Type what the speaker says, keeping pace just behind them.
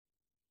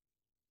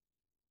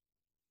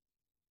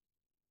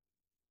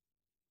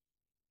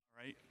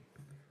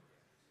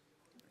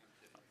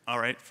All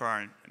right, for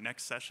our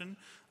next session,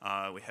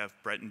 we have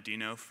Brett and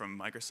Dino from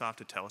Microsoft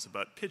to tell us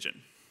about Pyjion.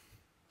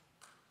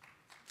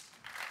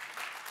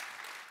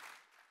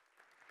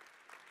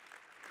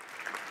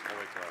 I'll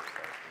wait till I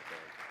start.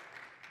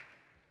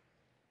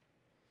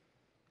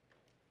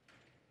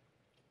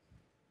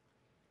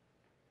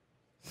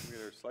 Can we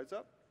get our slides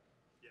up?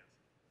 Yes.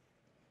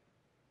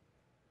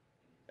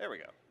 There we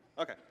go.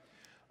 OK.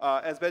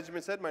 As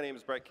Benjamin said, my name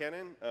is Brett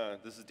Cannon.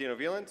 This is Dino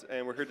Viehland,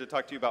 and we're here to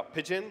talk to you about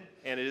Pyjion.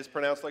 And it is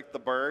pronounced like the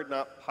bird,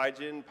 not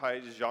Pyjion,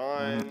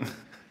 Pyjion.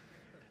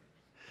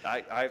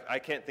 I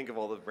can't think of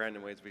all the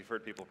random ways we've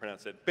heard people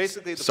pronounce it.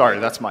 Basically, Sorry,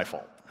 that's my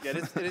fault. Yeah,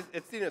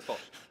 it's Dino's fault.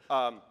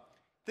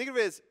 Think of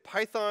it as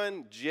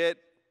Python, JIT,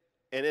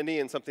 and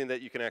Indian, something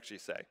that you can actually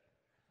say.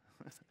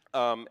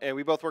 And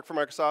we both work for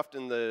Microsoft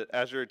in the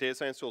Azure Data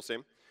Science Tools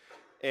team.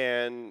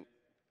 And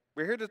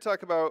we're here to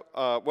talk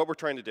about what we're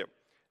trying to do,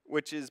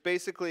 which is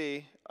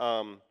basically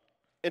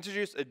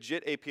introduce a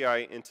JIT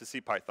API into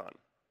CPython,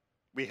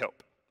 we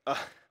hope.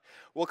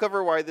 We'll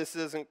cover why this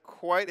hasn't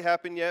quite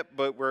happened yet,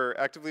 but we're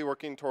actively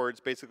working towards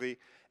basically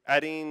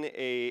adding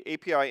a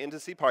API into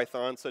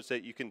CPython such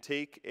that you can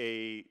take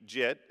a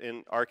JIT,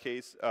 in our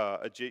case,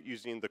 a JIT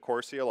using the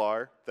core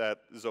CLR that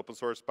is open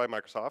sourced by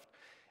Microsoft,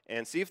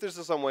 and see if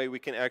there's some way we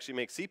can actually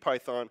make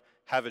CPython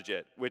have a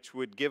JIT, which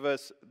would give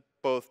us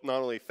both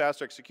not only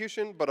faster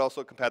execution, but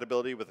also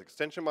compatibility with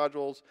extension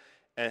modules,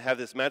 and have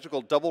this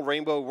magical double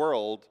rainbow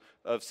world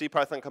of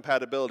CPython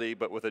compatibility,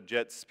 but with a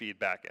JIT speed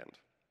backend.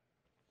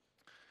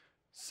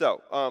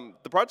 So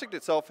the project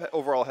itself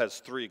overall has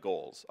 3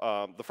 goals.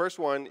 The first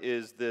one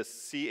is this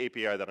C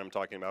API that I'm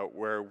talking about,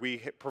 where we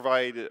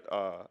provide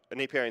an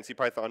API in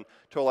CPython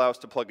to allow us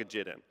to plug a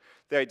JIT in.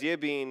 The idea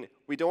being,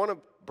 we don't want to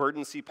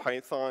burden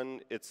CPython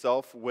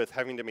itself with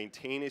having to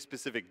maintain a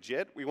specific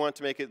JIT. We want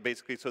to make it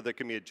basically so there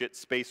can be a JIT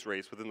space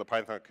race within the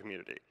Python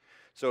community.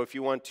 So if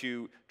you want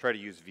to try to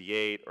use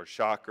V8 or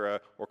Chakra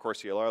or Core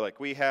CLR like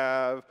we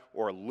have,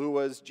 or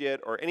Lua's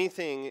JIT, or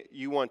anything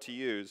you want to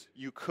use,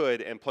 you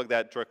could and plug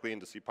that directly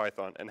into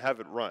CPython and have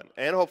it run,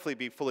 and hopefully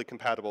be fully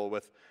compatible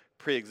with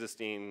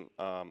pre-existing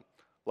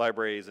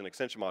libraries and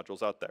extension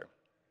modules out there.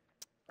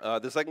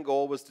 The second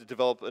goal was to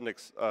develop an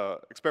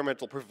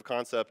experimental proof of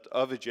concept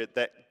of a JIT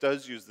that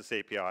does use this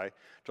API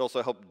to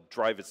also help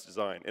drive its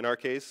design. In our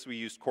case, we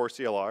used Core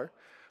CLR,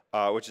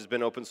 which has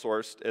been open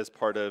sourced as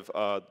part of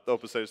the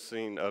open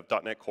sourcing of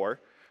 .NET Core.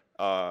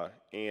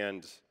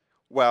 And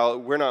while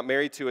we're not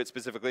married to it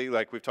specifically,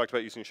 like we've talked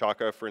about using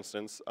Chakra, for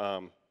instance,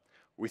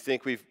 we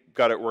think we've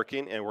got it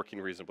working and working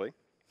reasonably.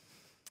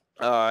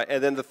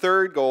 And then the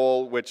third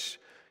goal, which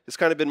has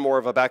kind of been more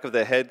of a back of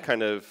the head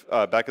kind of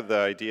back of the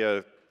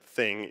idea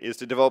thing, is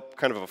to develop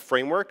kind of a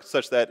framework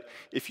such that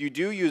if you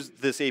do use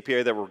this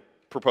API that we're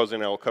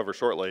proposing and I'll cover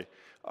shortly,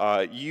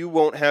 you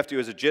won't have to,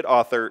 as a JIT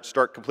author,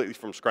 start completely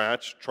from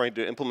scratch trying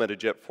to implement a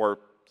JIT for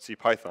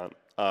CPython.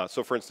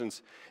 So for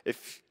instance,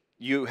 if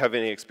you have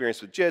any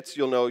experience with JITs,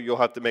 you'll know you'll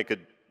have to make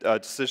a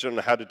decision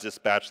on how to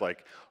dispatch,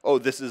 like, oh,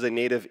 this is a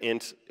native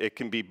int, it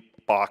can be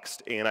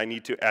boxed, and I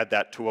need to add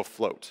that to a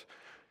float.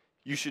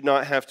 You should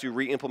not have to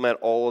re-implement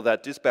all of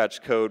that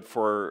dispatch code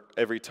for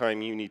every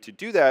time you need to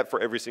do that for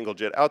every single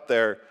JIT out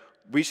there.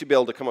 We should be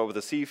able to come up with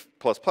a C++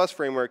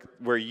 framework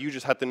where you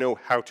just have to know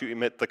how to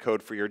emit the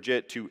code for your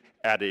JIT to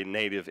add a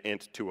native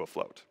int to a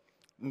float.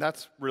 And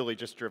that's really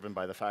just driven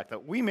by the fact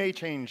that we may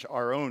change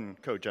our own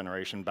code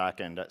generation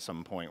backend at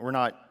some point. We're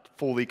not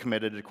fully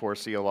committed to Core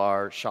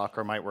CLR.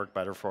 Chakra might work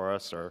better for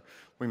us, or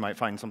we might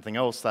find something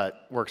else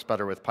that works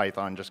better with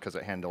Python just because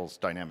it handles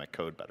dynamic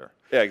code better.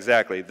 Yeah,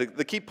 exactly.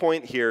 The key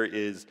point here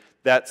is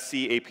that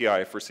C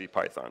API for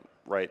CPython,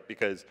 right?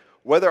 Because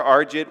whether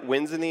our JIT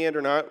wins in the end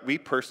or not, we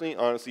personally,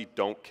 honestly,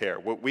 don't care.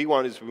 What we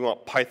want is we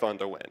want Python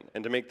to win.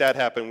 And to make that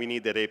happen, we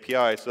need that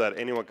API so that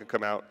anyone can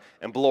come out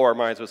and blow our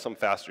minds with some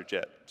faster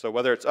JIT. So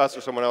whether it's us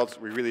or someone else,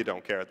 we really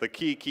don't care. The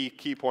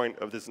key point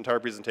of this entire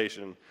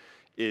presentation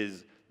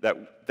is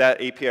that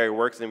that API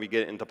works and we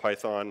get it into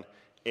Python,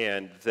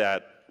 and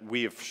that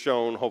we have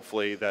shown,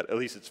 hopefully, that at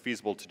least it's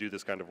feasible to do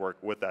this kind of work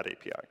with that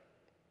API.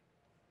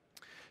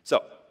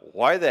 So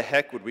why the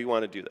heck would we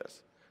want to do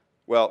this?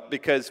 Well,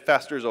 because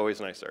faster is always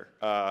nicer.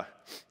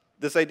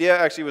 This idea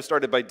actually was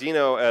started by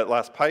Dino at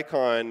last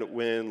PyCon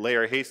when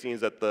Larry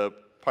Hastings at the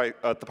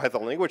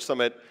Python Language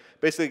Summit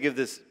basically gave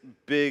this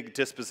big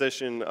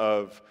disposition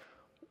of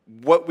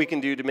what we can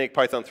do to make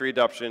Python 3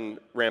 adoption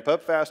ramp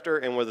up faster,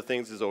 and one of the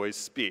things is always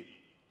speed.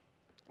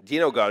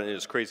 Dino got in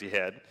his crazy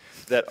head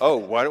that, oh,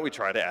 why don't we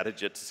try to add a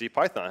JIT to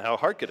CPython? How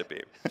hard could it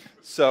be?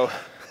 So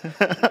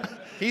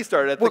he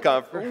started at the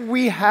conference.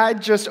 We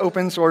had just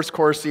open source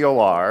Core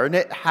CLR, and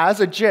it has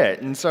a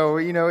JIT. And so,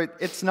 you know,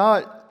 it's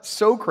not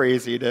so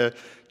crazy to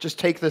just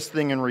take this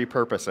thing and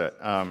repurpose it.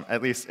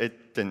 At least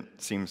it didn't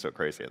seem so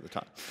crazy at the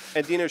time.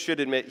 And Dino should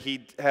admit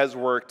he has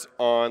worked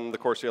on the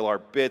Core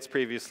CLR bits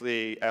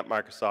previously at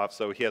Microsoft,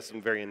 so he has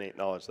some very innate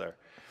knowledge there.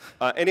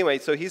 Anyway,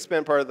 so he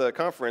spent part of the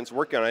conference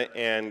working on it,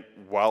 and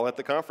while at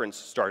the conference,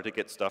 started to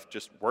get stuff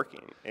just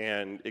working.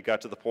 And it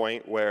got to the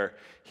point where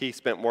he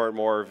spent more and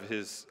more of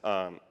his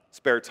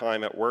spare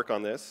time at work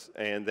on this,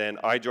 and then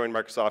I joined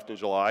Microsoft in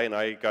July, and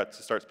I got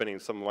to start spending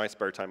some of my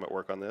spare time at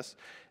work on this.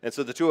 And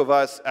so the two of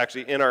us,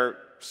 actually, in our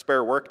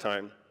spare work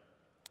time,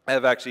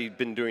 have actually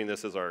been doing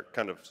this as our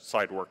kind of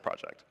side work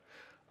project.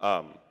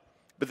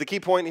 But the key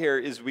point here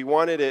is we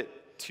wanted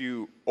it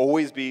to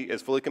always be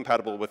as fully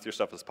compatible with your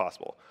stuff as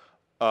possible,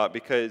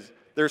 because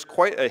there's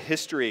quite a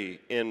history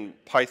in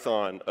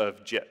Python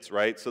of JITs,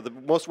 right? So the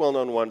most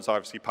well-known one is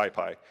obviously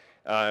PyPy.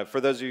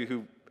 For those of you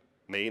who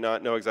may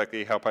not know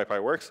exactly how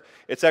PyPy works,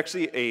 it's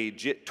actually a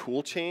JIT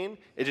toolchain.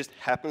 It just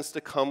happens to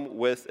come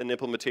with an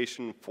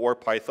implementation for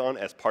Python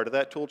as part of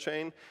that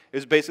toolchain.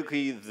 It's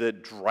basically the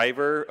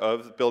driver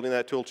of building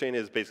that toolchain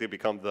has basically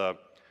become the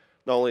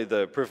not only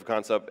the proof of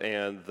concept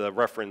and the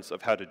reference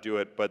of how to do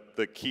it, but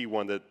the key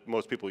one that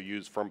most people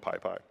use from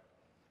PyPy.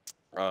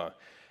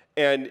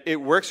 And it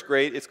works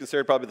great. It's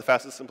considered probably the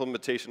fastest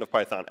implementation of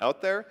Python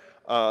out there.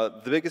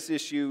 The biggest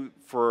issue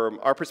from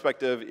our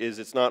perspective is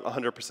it's not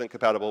 100%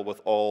 compatible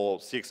with all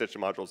C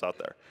extension modules out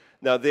there.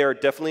 Now, they are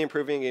definitely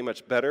improving a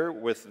much better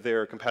with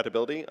their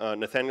compatibility.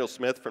 Nathaniel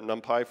Smith from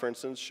NumPy, for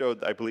instance,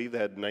 showed, I believe, they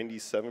had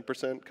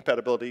 97%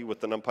 compatibility with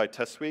the NumPy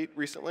test suite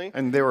recently.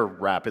 And they were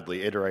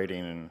rapidly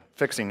iterating and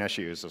fixing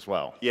issues as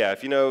well. Yeah,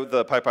 if you know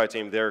the PyPy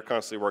team, they're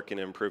constantly working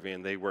and improving,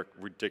 and they work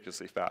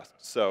ridiculously fast.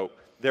 So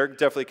they're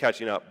definitely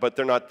catching up, but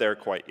they're not there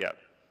quite yet.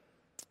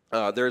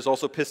 There's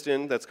also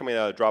Pyjion that's coming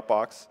out of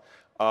Dropbox.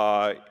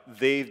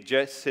 They've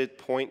just hit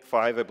 0.5,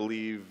 I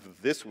believe,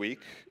 this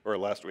week, or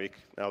last week,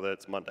 now that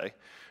it's Monday.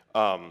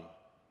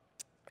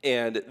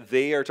 And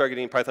they are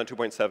targeting Python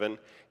 2.7,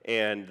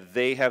 and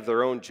they have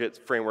their own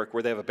JIT framework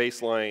where they have a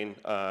baseline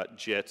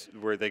JIT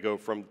where they go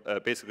from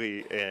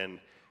basically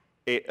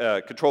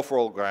a control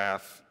flow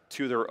graph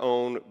to their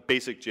own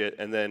basic JIT,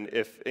 and then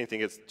if anything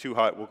gets too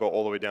hot, we'll go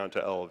all the way down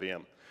to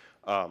LLVM.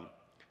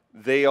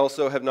 They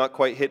also have not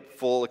quite hit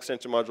full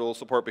extension module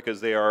support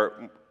because they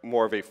are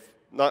more of a,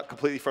 not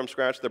completely from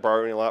scratch, they're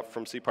borrowing a lot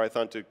from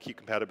CPython to keep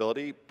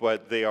compatibility,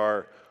 but they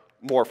are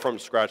more from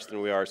scratch than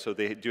we are, so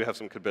they do have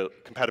some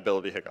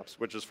compatibility hiccups,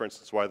 which is, for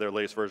instance, why their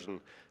latest version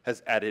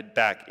has added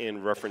back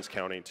in reference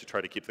counting to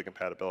try to keep the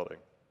compatibility.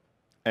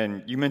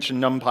 And you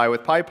mentioned NumPy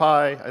with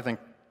PyPy. I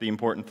think the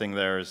important thing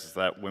there is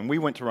that when we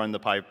went to run the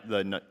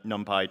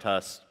NumPy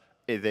test,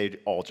 they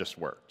all just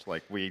worked.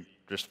 Like we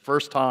just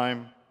first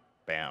time,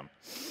 bam.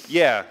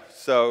 Yeah,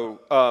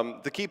 so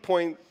the key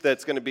point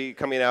that's going to be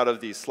coming out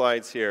of these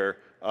slides here,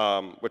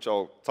 which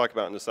I'll talk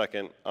about in a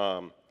second,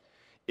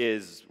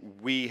 is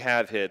we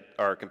have hit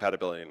our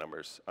compatibility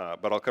numbers,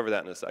 but I'll cover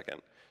that in a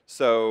second.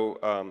 So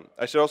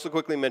I should also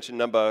quickly mention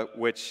Numba,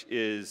 which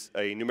is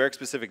a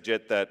numeric-specific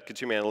JIT that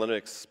Consumer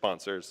Analytics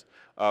sponsors.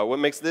 What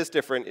makes this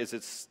different is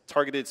it's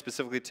targeted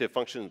specifically to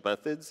functions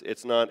methods.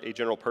 It's not a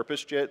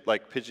general-purpose JIT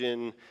like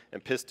Pyjion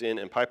and Piston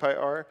and PyPy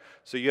are.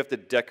 So you have to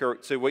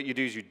decorate. So what you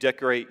do is you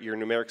decorate your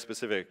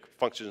numeric-specific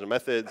functions and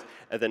methods,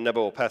 and then Numba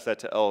will pass that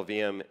to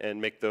LLVM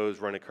and make those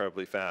run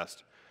incredibly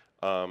fast.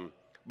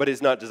 But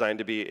it's not designed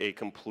to be a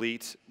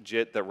complete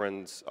JIT that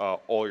runs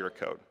all your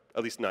code,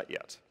 at least not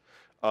yet.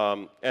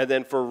 And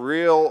then for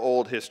real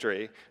old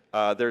history,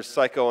 there's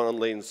Psycho and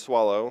Unladen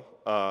Swallow.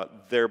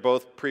 They're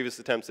both previous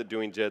attempts at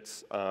doing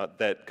JITs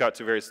that got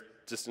to various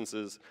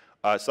distances.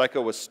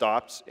 Psycho was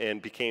stopped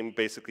and became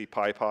basically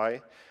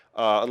PyPy.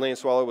 Unladen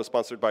Swallow was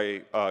sponsored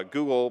by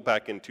Google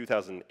back in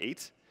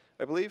 2008,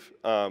 I believe,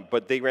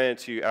 but they ran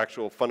into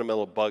actual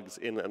fundamental bugs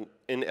in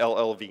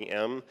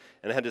LLVM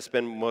and had to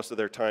spend most of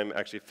their time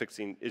actually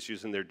fixing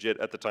issues in their JIT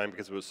at the time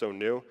because it was so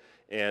new.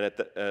 And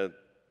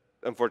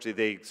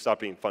unfortunately, they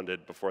stopped being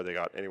funded before they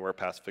got anywhere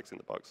past fixing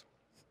the bugs.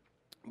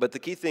 But the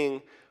key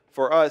thing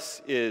for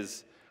us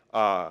is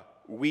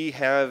we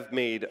have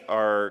made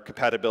our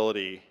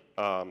compatibility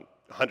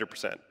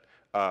 100%.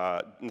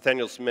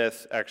 Nathaniel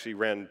Smith actually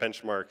ran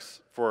benchmarks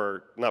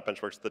for, not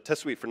benchmarks, the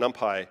test suite for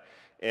NumPy,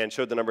 and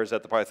showed the numbers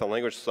at the Python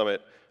Language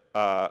Summit.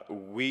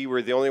 We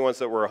were the only ones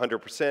that were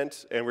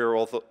 100%, and we were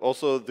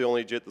also the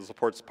only JIT that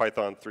supports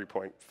Python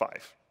 3.5.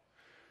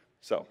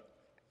 So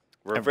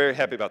we're very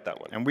happy about that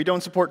one. And we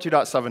don't support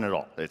 2.7 at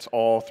all. It's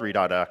all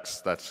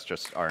 3.x. That's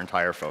just our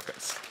entire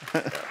focus.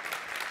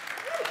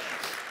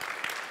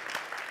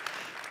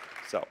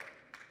 So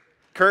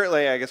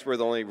currently, I guess we're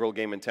the only real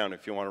game in town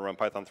if you want to run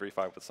Python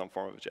 3.5 with some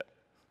form of a JIT.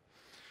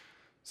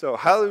 So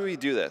how do we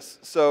do this?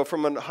 So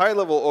from a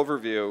high-level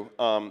overview,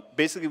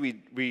 basically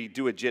we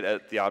do a JIT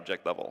at the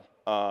object level.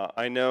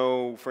 I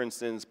know, for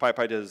instance,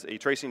 PyPy does a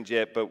tracing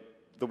JIT, but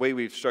the way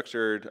we've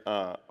structured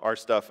our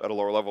stuff at a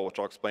lower level, which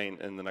I'll explain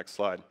in the next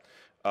slide,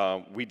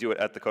 we do it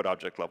at the code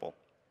object level.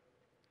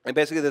 And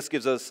basically this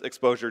gives us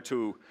exposure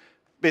to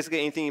basically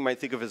anything you might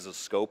think of as a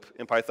scope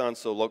in Python,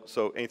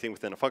 so anything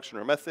within a function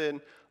or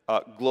method.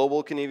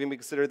 Global can even be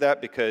considered that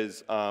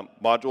because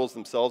modules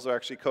themselves are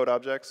actually code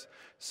objects.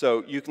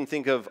 So you can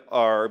think of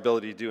our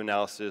ability to do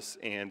analysis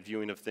and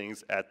viewing of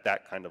things at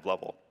that kind of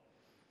level.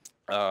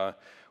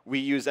 We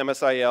use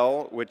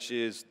MSIL, which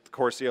is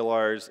Core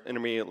CLR's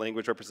intermediate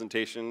language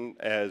representation,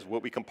 as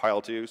what we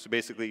compile to. So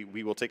basically,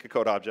 we will take a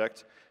code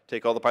object,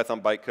 take all the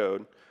Python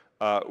bytecode.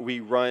 We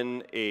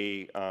run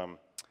a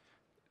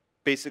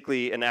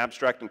basically an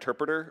abstract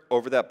interpreter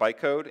over that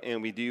bytecode,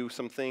 and we do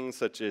some things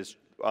such as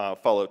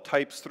follow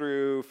types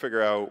through,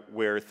 figure out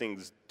where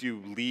things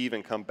do leave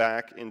and come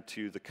back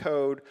into the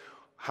code,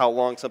 how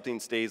long something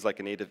stays like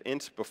a native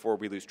int before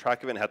we lose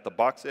track of it and have to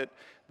box it,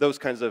 those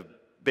kinds of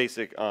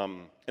basic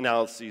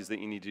analyses that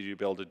you need to do to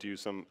be able to do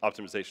some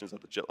optimizations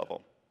at the JIT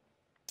level.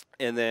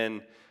 And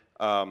then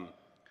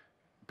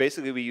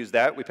basically we use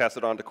that, we pass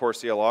it on to core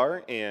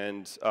CLR,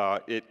 and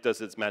it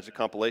does its magic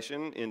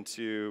compilation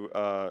into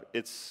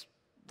its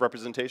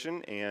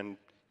representation, and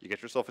you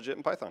get yourself a JIT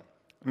in Python.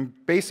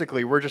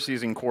 Basically, we're just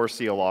using core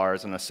CLR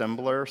as an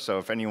assembler, so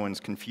if anyone's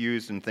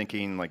confused and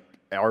thinking, like,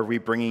 are we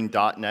bringing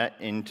 .NET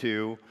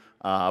into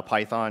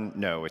Python?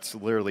 No, it's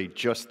literally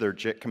just their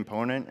JIT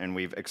component, and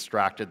we've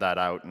extracted that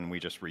out, and we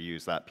just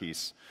reuse that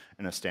piece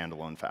in a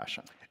standalone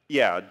fashion.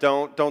 Yeah,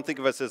 don't think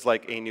of us as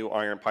like a new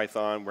Iron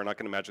Python. We're not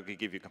going to magically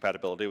give you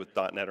compatibility with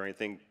 .NET or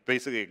anything.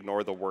 Basically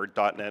ignore the word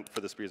 .NET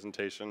for this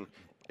presentation.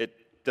 It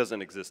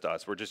doesn't exist to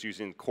us. We're just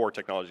using core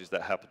technologies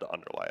that happen to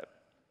underlie it.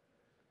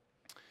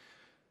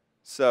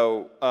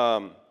 So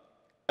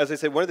as I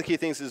said, one of the key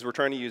things is we're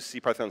trying to use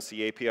CPython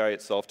C API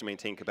itself to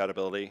maintain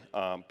compatibility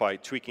by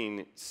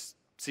tweaking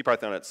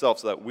CPython itself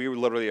so that we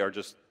literally are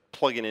just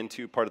plugging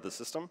into part of the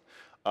system.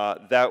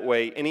 That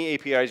way, any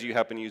APIs you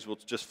happen to use will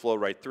just flow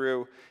right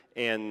through,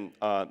 and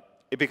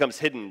it becomes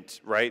hidden,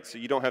 right? So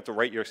you don't have to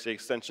write your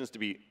extensions to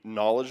be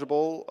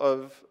knowledgeable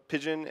of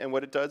Pyjion and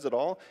what it does at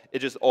all. It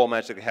just all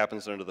magically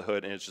happens under the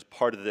hood, and it's just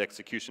part of the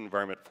execution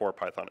environment for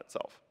Python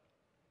itself.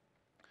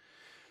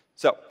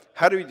 So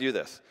how do we do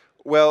this?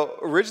 Well,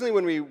 originally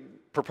when we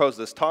proposed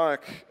this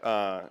talk,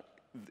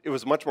 it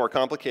was much more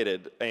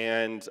complicated,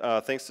 and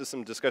thanks to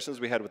some discussions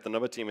we had with the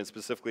Nubba team, and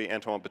specifically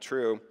Antoine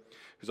Patru,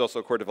 who's also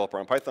a core developer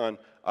on Python,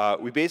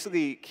 we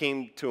basically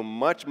came to a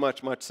much,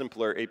 much, much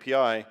simpler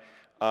API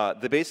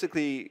that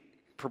basically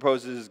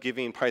proposes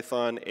giving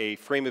Python a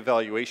frame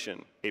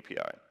evaluation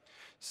API.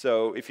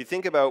 So if you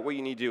think about what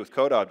you need to do with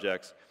code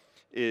objects,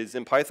 is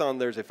in Python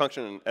there's a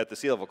function at the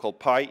C level called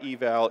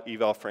PyEval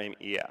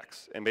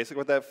and basically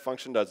what that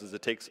function does is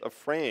it takes a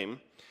frame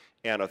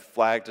and a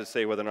flag to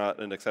say whether or not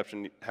an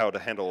exception, how to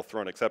handle a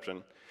thrown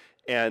exception,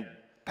 and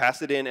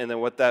pass it in, and then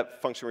what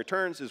that function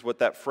returns is what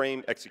that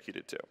frame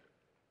executed to.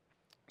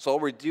 So all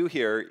we do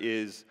here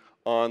is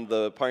on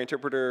the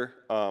PyInterpreter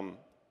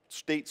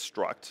state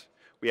struct,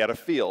 we add a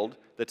field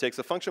that takes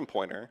a function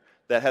pointer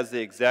that has the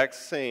exact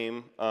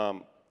same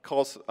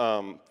call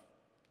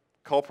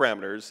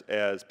parameters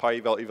as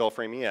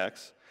PyEval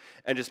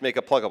and just make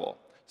it pluggable.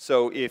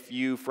 So if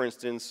you, for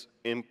instance,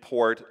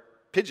 import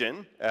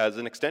Pyjion as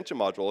an extension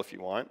module if you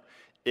want,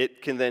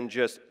 it can then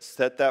just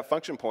set that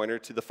function pointer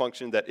to the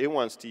function that it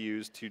wants to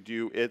use to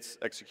do its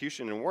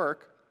execution and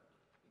work,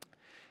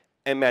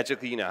 and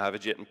magically you now have a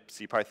JIT in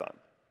CPython.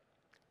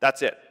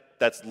 That's it.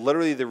 That's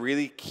literally the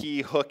really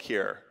key hook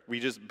here. We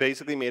just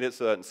basically made it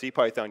so that in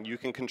CPython you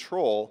can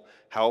control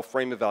how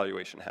frame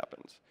evaluation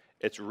happens.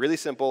 It's really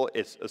simple.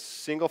 It's a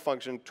single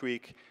function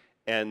tweak,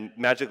 and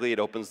magically it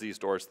opens these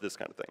doors to this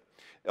kind of thing.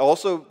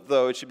 Also,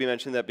 though, it should be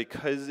mentioned that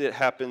because it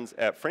happens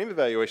at frame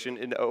evaluation,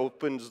 it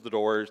opens the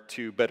door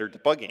to better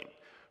debugging,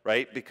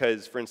 right?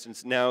 Because, for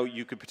instance, now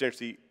you could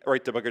potentially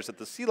write debuggers at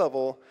the C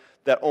level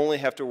that only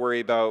have to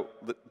worry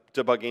about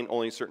debugging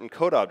only certain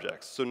code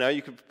objects. So now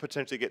you could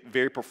potentially get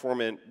very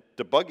performant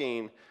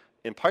debugging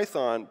in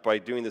Python by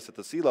doing this at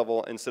the C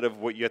level instead of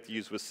what you have to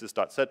use with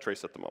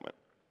sys.settrace at the moment.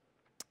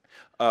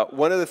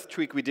 One other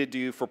tweak we did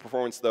do for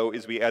performance, though,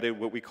 is we added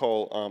what we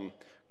call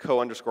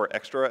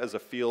co_extra as a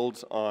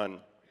field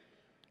on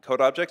code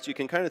objects. You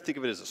can kind of think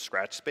of it as a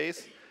scratch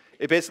space.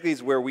 It basically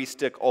is where we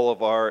stick all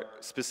of our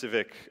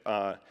specific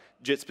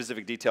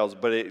JIT-specific details,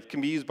 but it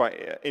can be used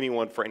by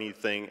anyone for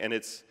anything, and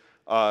it's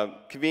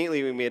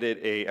conveniently we made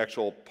it an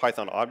actual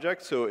Python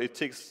object, so it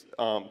takes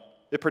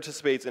it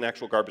participates in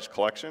actual garbage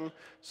collection.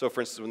 So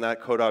for instance, when that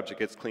code object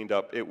gets cleaned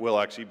up, it will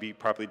actually be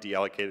properly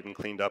deallocated and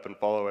cleaned up and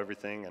follow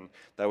everything, and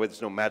that way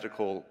there's no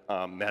magical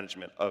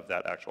management of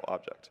that actual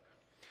object.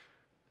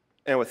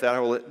 And with that, I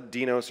will let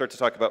Dino start to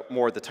talk about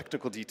more of the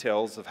technical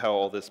details of how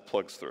all this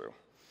plugs through.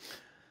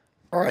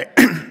 All right.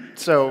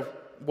 So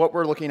what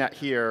we're looking at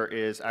here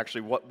is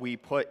actually what we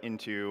put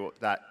into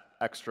that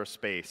extra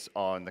space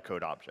on the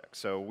code object.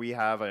 So we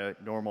have a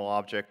normal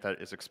object that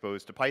is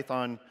exposed to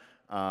Python,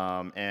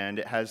 and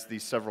it has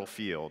these several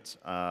fields.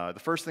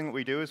 The first thing that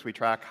we do is we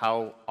track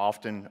how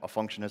often a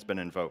function has been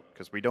invoked,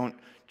 because we don't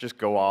just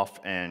go off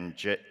and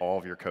JIT all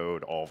of your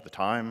code all of the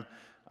time.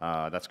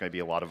 That's going to be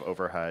a lot of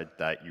overhead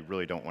that you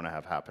really don't want to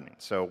have happening.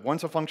 So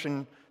once a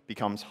function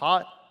becomes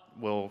hot,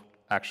 we'll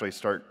actually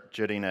start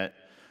JITting it.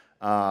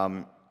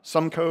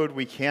 Some code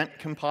we can't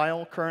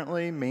compile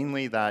currently,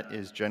 mainly that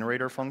is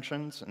generator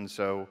functions, and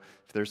so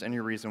if there's any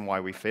reason why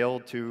we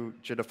failed to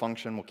JIT a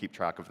function, we'll keep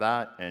track of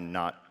that and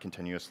not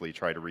continuously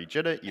try to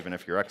re-JIT it, even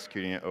if you're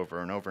executing it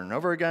over and over and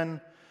over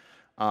again.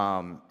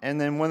 And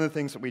then one of the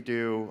things that we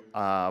do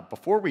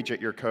before we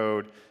JIT your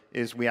code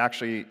is we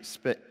actually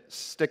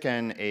stick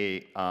in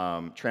a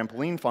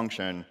trampoline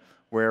function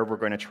where we're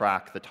going to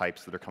track the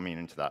types that are coming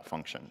into that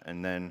function.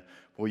 And then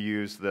we'll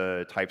use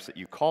the types that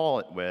you call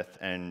it with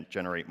and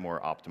generate more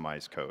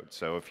optimized code.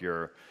 So if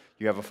you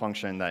have a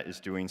function that is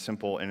doing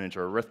simple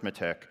integer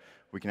arithmetic,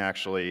 we can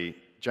actually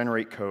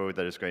generate code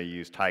that is going to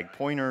use tag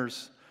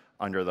pointers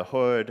under the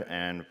hood,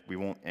 and we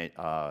won't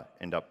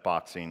end up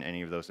boxing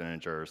any of those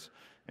integers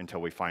until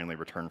we finally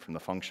return from the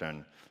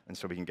function. And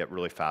so we can get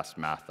really fast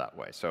math that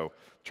way. So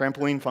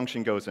trampoline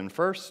function goes in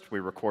first. We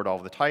record all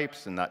of the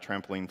types, and that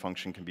trampoline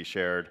function can be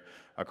shared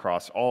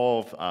across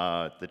all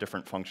of the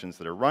different functions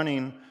that are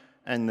running.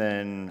 And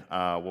then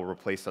we'll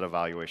replace that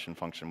evaluation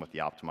function with the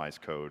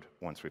optimized code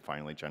once we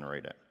finally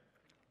generate it.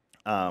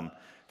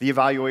 The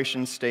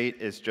evaluation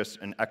state is just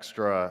an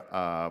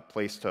extra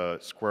place to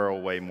squirrel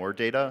away more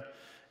data.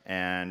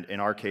 And in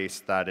our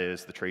case, that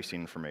is the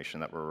tracing information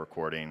that we're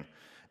recording.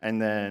 And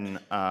then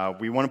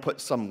we want to put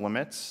some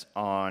limits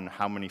on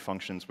how many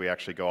functions we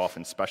actually go off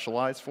and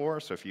specialize for.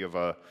 So if you have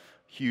a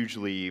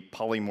hugely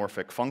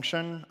polymorphic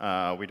function,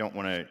 we don't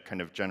want to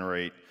kind of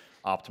generate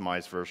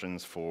optimized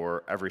versions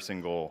for every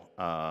single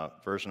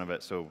version of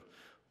it. So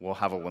we'll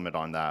have a limit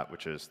on that,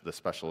 which is the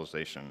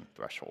specialization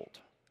threshold.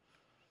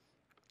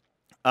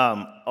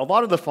 A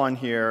lot of the fun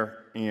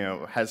here,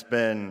 has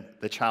been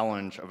the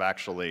challenge of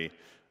actually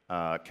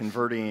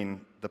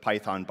converting the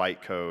Python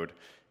bytecode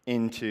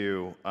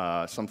into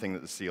something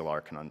that the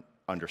CLR can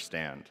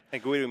understand.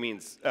 And Guido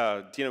means,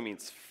 Dino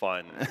means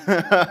fun.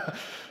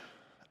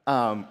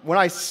 When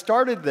I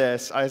started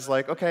this, I was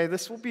like, okay,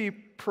 this will be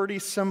pretty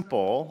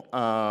simple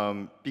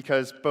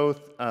because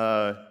both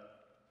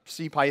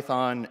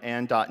CPython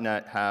and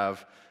 .NET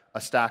have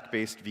a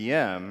stack-based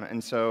VM,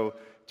 and so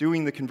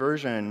doing the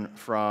conversion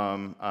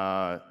from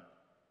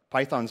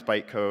Python's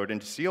bytecode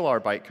into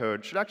CLR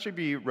bytecode should actually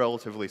be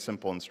relatively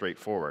simple and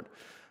straightforward.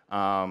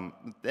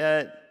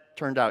 That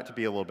turned out to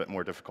be a little bit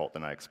more difficult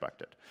than I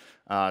expected.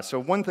 So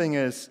one thing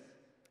is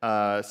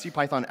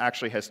CPython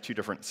actually has two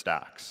different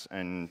stacks,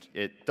 and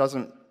it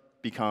doesn't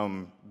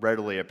become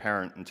readily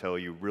apparent until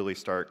you really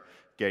start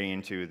getting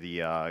into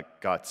the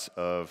guts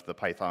of the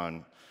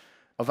Python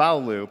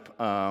eval loop,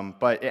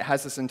 but it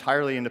has this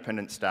entirely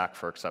independent stack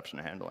for exception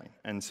handling.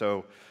 And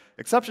so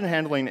exception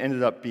handling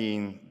ended up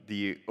being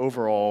the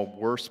overall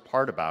worst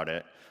part about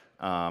it.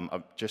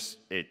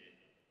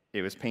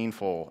 It was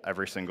painful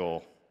every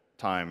single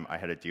time I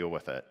had to deal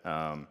with it.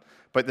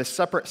 But this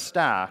separate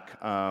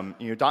stack,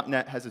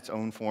 .NET has its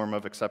own form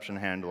of exception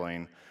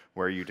handling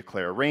where you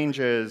declare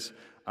ranges.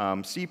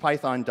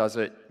 CPython does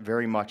it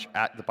very much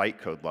at the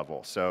bytecode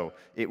level. So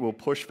it will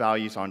push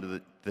values onto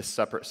this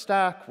separate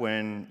stack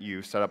when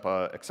you set up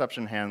an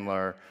exception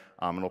handler.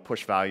 It'll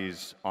push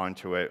values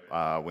onto it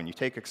when you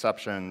take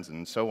exceptions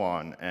and so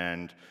on.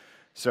 And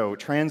so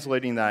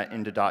translating that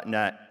into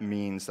 .NET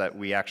means that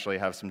we actually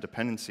have some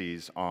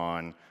dependencies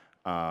on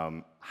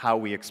how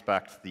we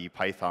expect the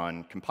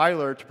Python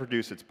compiler to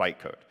produce its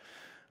bytecode.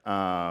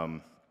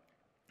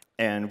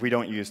 And we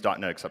don't use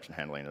 .NET exception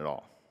handling at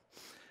all.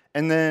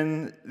 And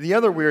then the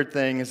other weird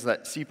thing is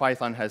that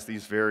CPython has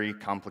these very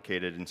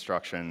complicated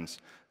instructions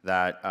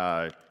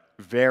that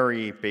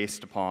vary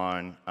based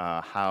upon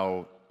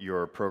how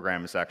your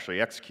program is actually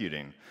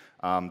executing.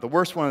 The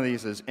worst one of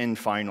these is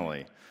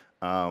infinally,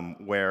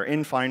 where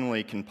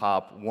infinally can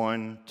pop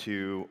 1,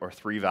 2, or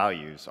 3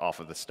 values off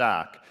of the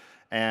stack.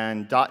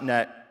 And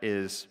 .NET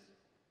is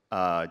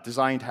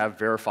designed to have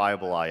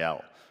verifiable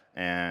IL.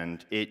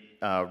 And it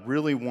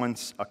really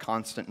wants a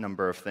constant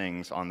number of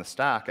things on the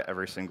stack at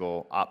every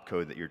single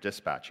opcode that you're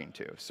dispatching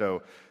to.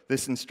 So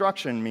this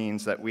instruction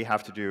means that we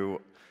have to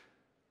do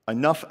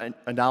enough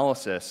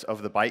analysis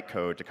of the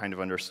bytecode to kind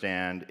of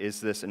understand, is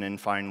this an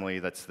infinally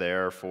that's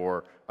there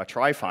for a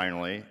try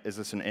finally? Is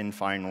this an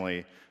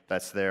infinally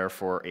that's there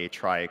for a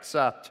try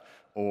except?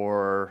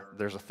 Or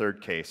there's a third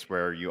case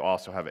where you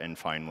also have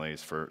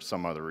infinalies for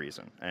some other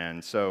reason.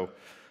 And so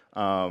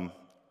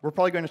we're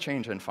probably going to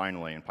change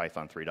infinally in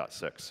Python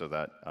 3.6 so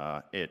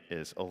that it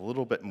is a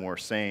little bit more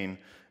sane.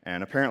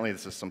 And apparently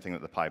this is something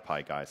that the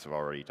PyPy guys have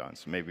already done,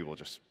 so maybe we'll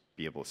just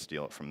be able to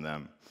steal it from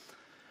them.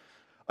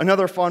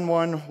 Another fun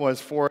one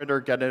was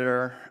forItter,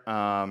 getItter,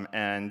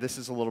 and this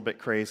is a little bit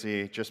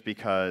crazy just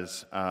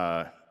because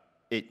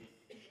it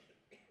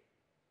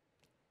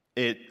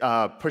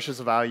pushes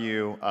a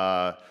value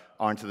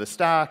onto the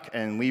stack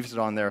and leaves it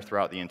on there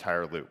throughout the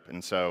entire loop.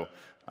 And so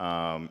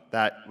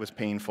that was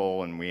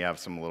painful, and we have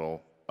some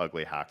little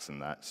ugly hacks in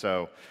that.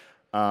 So,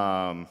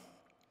 and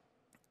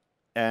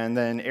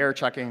then error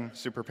checking,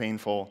 super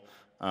painful,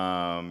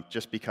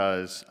 just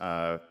because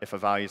if a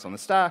value is on the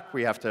stack,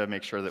 we have to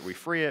make sure that we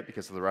free it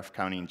because of the ref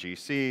counting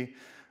GC.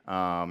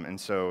 And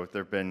so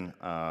there have been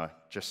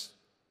just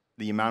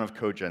the amount of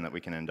code gen that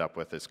we can end up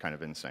with is kind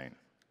of insane.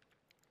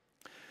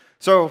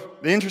 So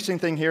the interesting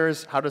thing here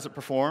is how does it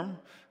perform?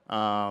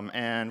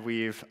 And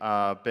we've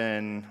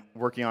been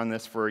working on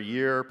this for a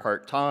year,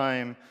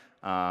 part-time.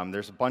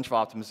 There's a bunch of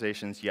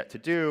optimizations yet to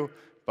do,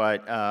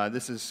 but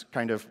this is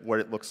kind of what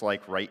it looks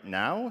like right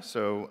now.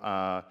 So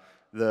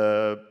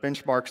the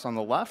benchmarks on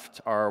the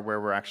left are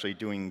where we're actually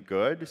doing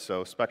good.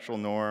 So spectral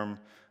norm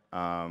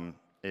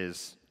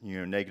is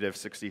negative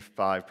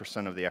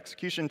 65% of the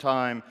execution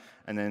time,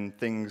 and then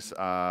things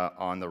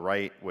on the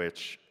right,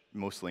 which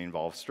mostly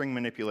involve string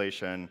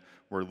manipulation,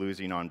 we're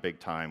losing on big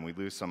time. We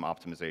lose some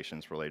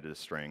optimizations related to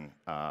string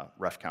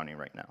ref counting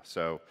right now.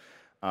 So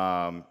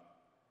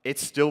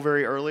it's still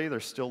very early.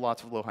 There's still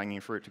lots of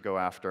low-hanging fruit to go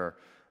after.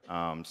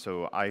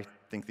 So I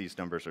think these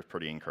numbers are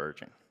pretty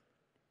encouraging.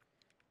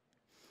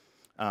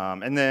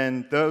 And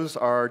then those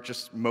are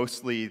just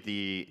mostly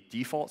the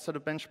default set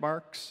of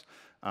benchmarks.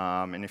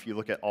 And if you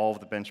look at all of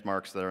the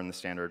benchmarks that are in the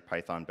standard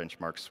Python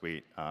benchmark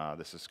suite,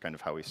 this is kind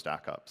of how we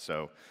stack up.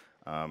 So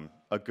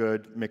a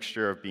good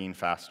mixture of being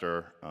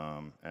faster,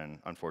 and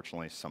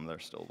unfortunately, some that are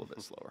still a little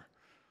bit slower.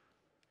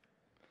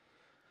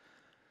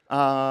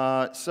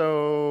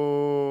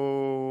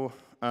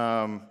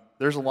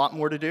 There's a lot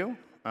more to do.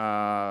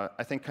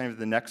 I think kind of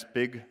the next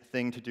big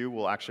thing to do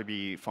will actually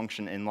be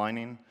function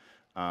inlining,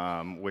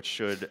 which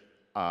should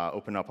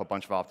open up a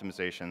bunch of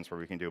optimizations where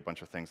we can do a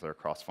bunch of things that are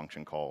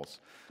cross-function calls.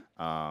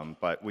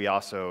 But we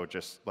also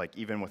just, like,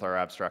 even with our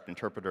abstract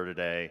interpreter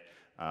today,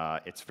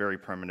 it's very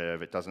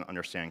primitive. It doesn't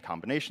understand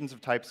combinations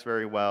of types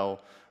very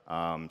well.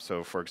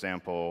 So for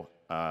example,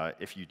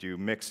 if you do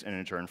mixed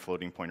integer and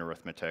floating point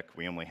arithmetic,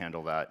 we only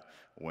handle that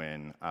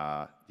when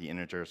the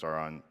integers are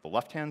on the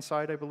left-hand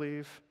side, I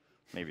believe.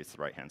 Maybe it's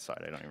the right-hand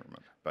side. I don't even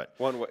remember. But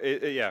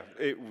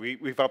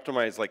we've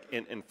optimized like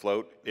int and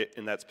float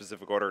in that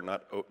specific order,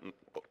 not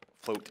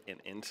float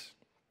and int,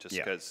 just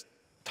because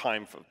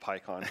time for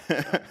PyCon.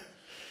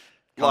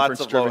 Lots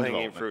of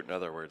low-hanging fruit, in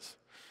other words.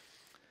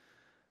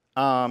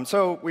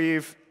 So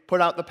we've put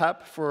out the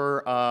PEP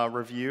for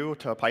review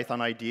to Python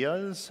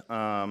ideas,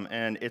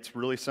 and it's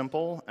really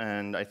simple.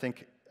 And I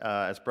think,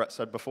 as Brett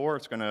said before,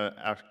 it's going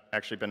to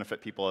actually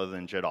benefit people other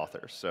than JIT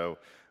authors. So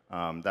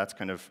that's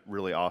kind of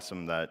really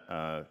awesome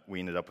that we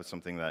ended up with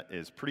something that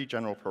is pretty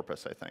general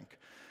purpose, I think.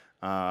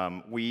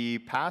 We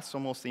passed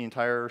almost the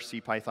entire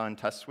CPython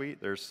test suite.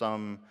 There's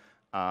some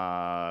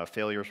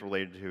failures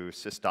related to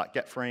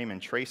sys.getFrame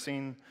and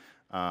tracing.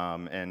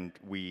 And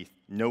we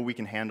know we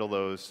can handle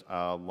those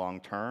long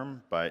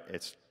term, but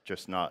it's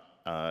just not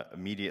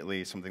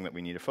immediately something that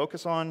we need to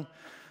focus on.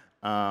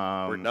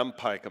 We're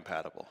NumPy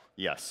compatible.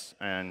 Yes,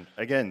 and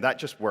again, that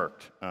just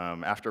worked.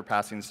 After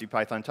passing the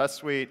CPython test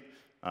suite,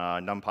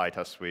 NumPy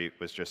test suite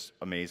was just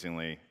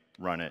amazingly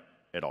run it.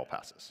 It all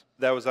passes.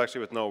 That was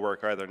actually with no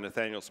work either.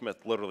 Nathaniel Smith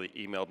literally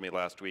emailed me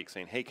last week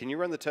saying, hey, can you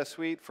run the test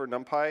suite for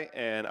NumPy?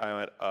 And I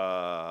went,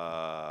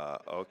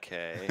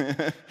 okay.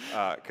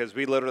 Because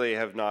we literally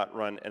have not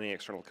run any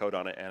external code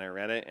on it, and I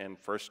ran it, and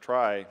first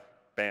try,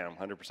 bam,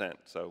 100%.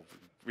 So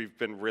we've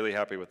been really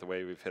happy with the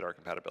way we've hit our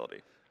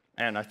compatibility.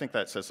 And I think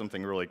that says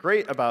something really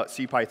great about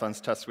CPython's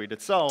test suite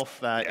itself,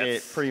 that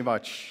it pretty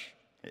much,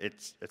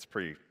 it's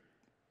pretty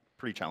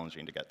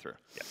challenging to get through.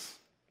 Yes.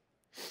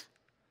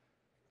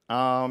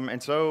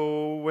 And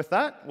so with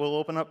that, we'll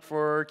open up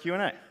for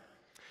Q&A.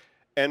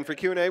 And for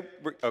Q&A,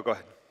 oh, go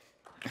ahead.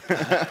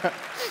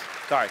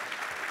 Sorry.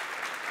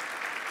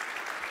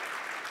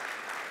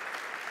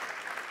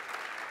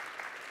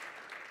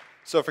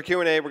 So for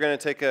Q&A, we're going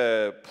to take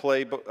a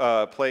play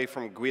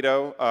from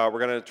Guido. We're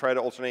going to try to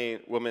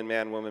alternate woman,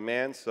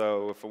 man.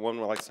 So if a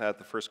woman would like to have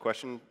the first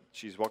question,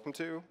 she's welcome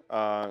to.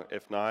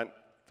 If not,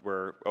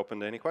 we're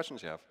open to any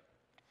questions you have.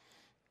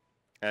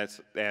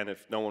 And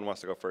if no one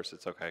wants to go first,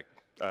 it's OK.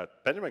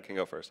 Benjamin can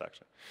go first,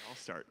 actually. I'll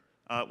start.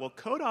 Well,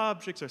 code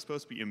objects are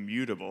supposed to be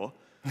immutable.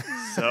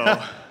 So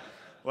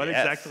what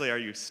exactly are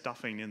you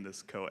stuffing in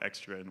this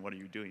co-extra, and what are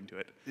you doing to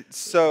it?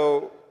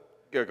 So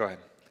go ahead.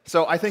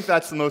 So I think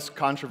that's the most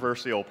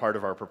controversial part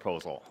of our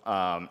proposal.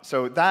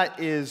 So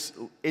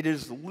it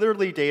is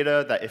literally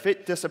data that if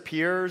it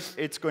disappears,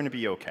 it's going to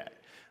be OK.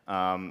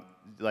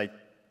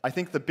 I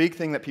think the big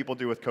thing that people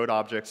do with code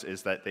objects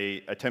is that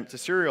they attempt to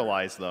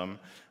serialize them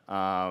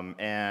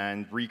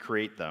and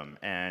recreate them.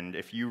 And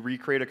if you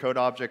recreate a code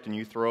object and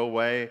you throw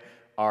away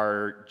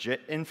our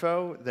JIT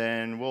info,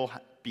 then we'll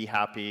be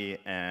happy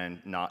and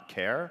not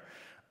care.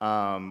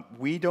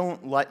 We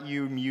don't let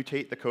you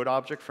mutate the code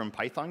object from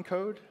Python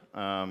code.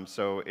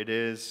 So it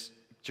is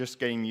just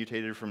getting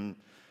mutated from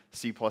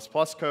C++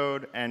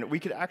 code. And we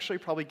could actually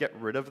probably get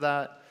rid of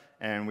that.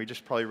 And we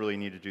just probably really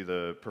need to do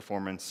the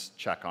performance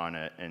check on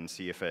it and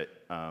see if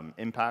it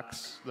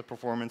impacts the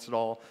performance at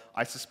all.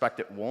 I suspect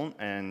it won't.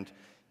 And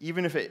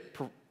even if it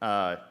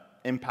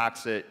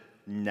impacts it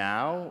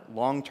now,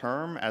 long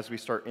term, as we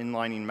start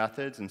inlining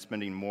methods and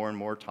spending more and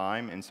more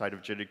time inside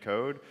of JITted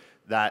code,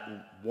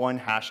 that one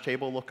hash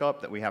table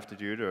lookup that we have to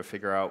do to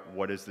figure out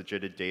what is the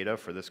JITted data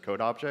for this code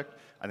object,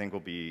 I think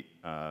will be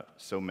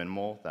so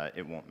minimal that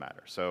it won't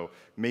matter. So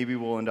maybe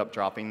we'll end up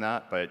dropping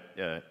that, but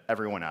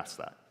everyone asks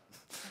that.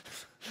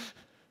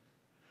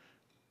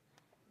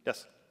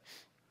 Yes.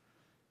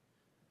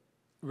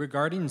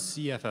 Regarding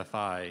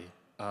CFFI,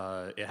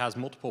 it has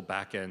multiple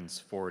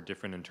backends for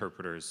different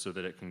interpreters so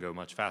that it can go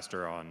much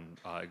faster on,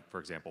 for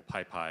example,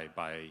 PyPy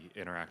by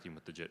interacting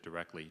with the JIT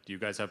directly. Do you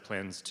guys have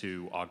plans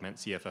to augment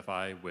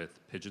CFFI with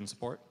Pyjion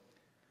support?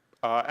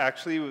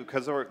 Actually,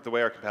 because of the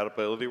way our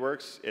compatibility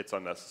works, it's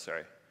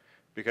unnecessary.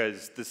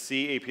 because the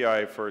C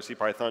API for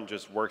CPython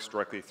just works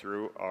directly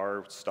through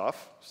our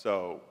stuff,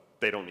 so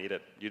they don't need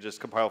it. You just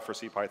compile for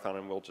CPython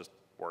and we'll just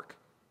work.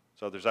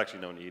 So there's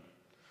actually no need.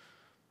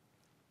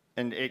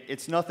 And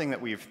it's nothing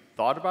that we've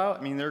thought about.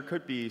 I mean, there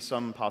could be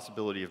some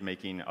possibility of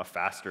making a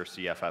faster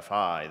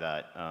CFFI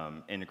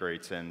that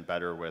integrates in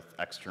better with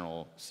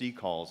external C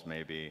calls,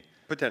 maybe.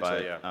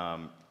 Potentially,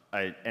 but,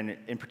 yeah. And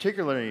in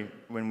particularly,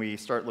 when we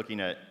start looking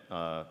at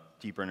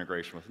deeper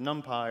integration with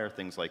NumPy or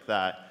things like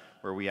that,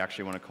 where we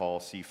actually want to call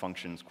C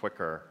functions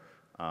quicker,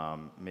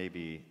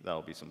 maybe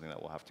that'll be something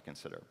that we'll have to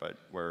consider. But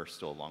we're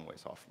still a long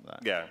ways off from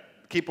that. Yeah.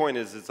 The key point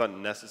is it's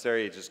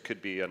unnecessary. It just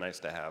could be a nice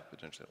to have,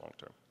 potentially long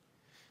term.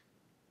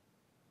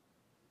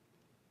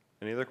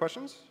 Any other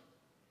questions?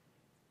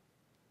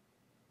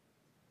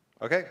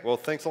 OK, well,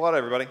 thanks a lot,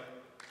 everybody.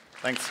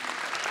 Thanks.